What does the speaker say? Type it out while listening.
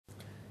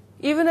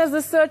Even as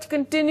the search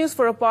continues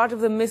for a part of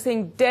the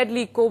missing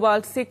deadly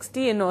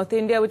cobalt-60 in North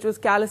India, which was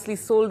callously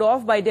sold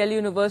off by Delhi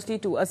University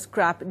to a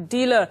scrap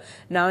dealer.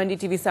 Now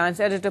NDTV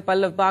science editor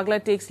Pallav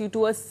Bagla takes you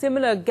to a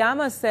similar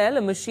gamma cell,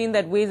 a machine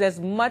that weighs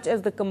as much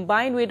as the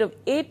combined weight of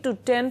 8 to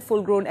 10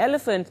 full-grown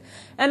elephants,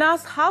 and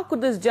asks how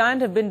could this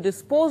giant have been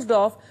disposed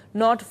of,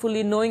 not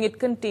fully knowing it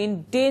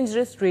contained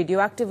dangerous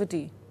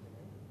radioactivity.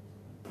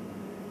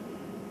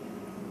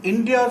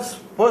 India's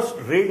first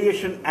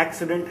radiation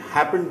accident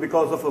happened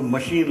because of a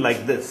machine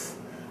like this.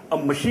 A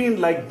machine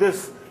like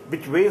this,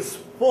 which weighs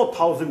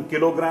 4,000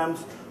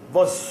 kilograms,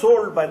 was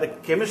sold by the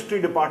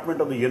chemistry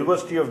department of the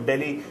University of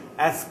Delhi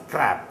as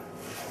scrap.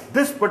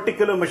 This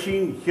particular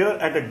machine here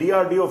at a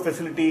DRDO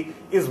facility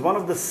is one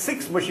of the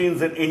 6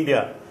 machines in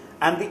India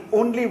and the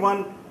only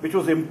one which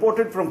was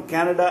imported from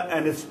Canada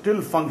and is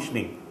still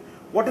functioning.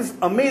 What is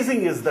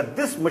amazing is that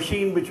this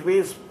machine, which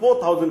weighs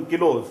 4,000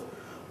 kilos,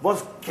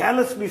 was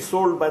callously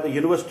sold by the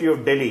University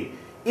of Delhi,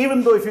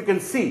 even though if you can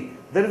see,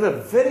 there is a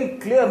very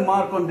clear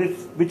mark on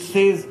this which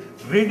says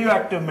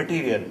radioactive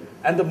material.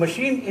 And the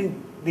machine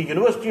in the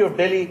University of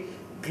Delhi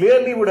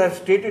clearly would have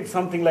stated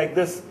something like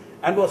this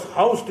and was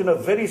housed in a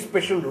very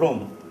special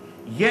room.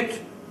 Yet,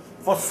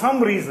 for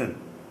some reason,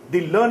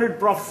 the learned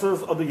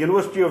professors of the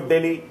University of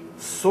Delhi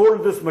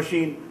sold this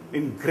machine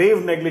in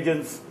grave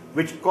negligence,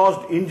 which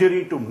caused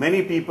injury to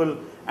many people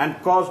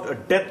and caused a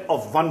death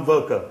of one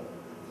worker.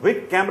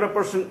 With camera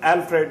person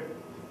Alfred,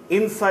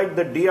 inside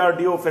the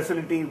DRDO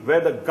facility where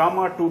the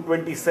Gamma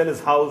 220 cell is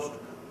housed,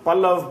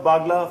 Pallav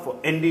Bagla for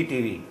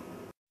NDTV.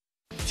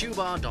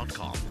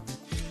 Tuba.com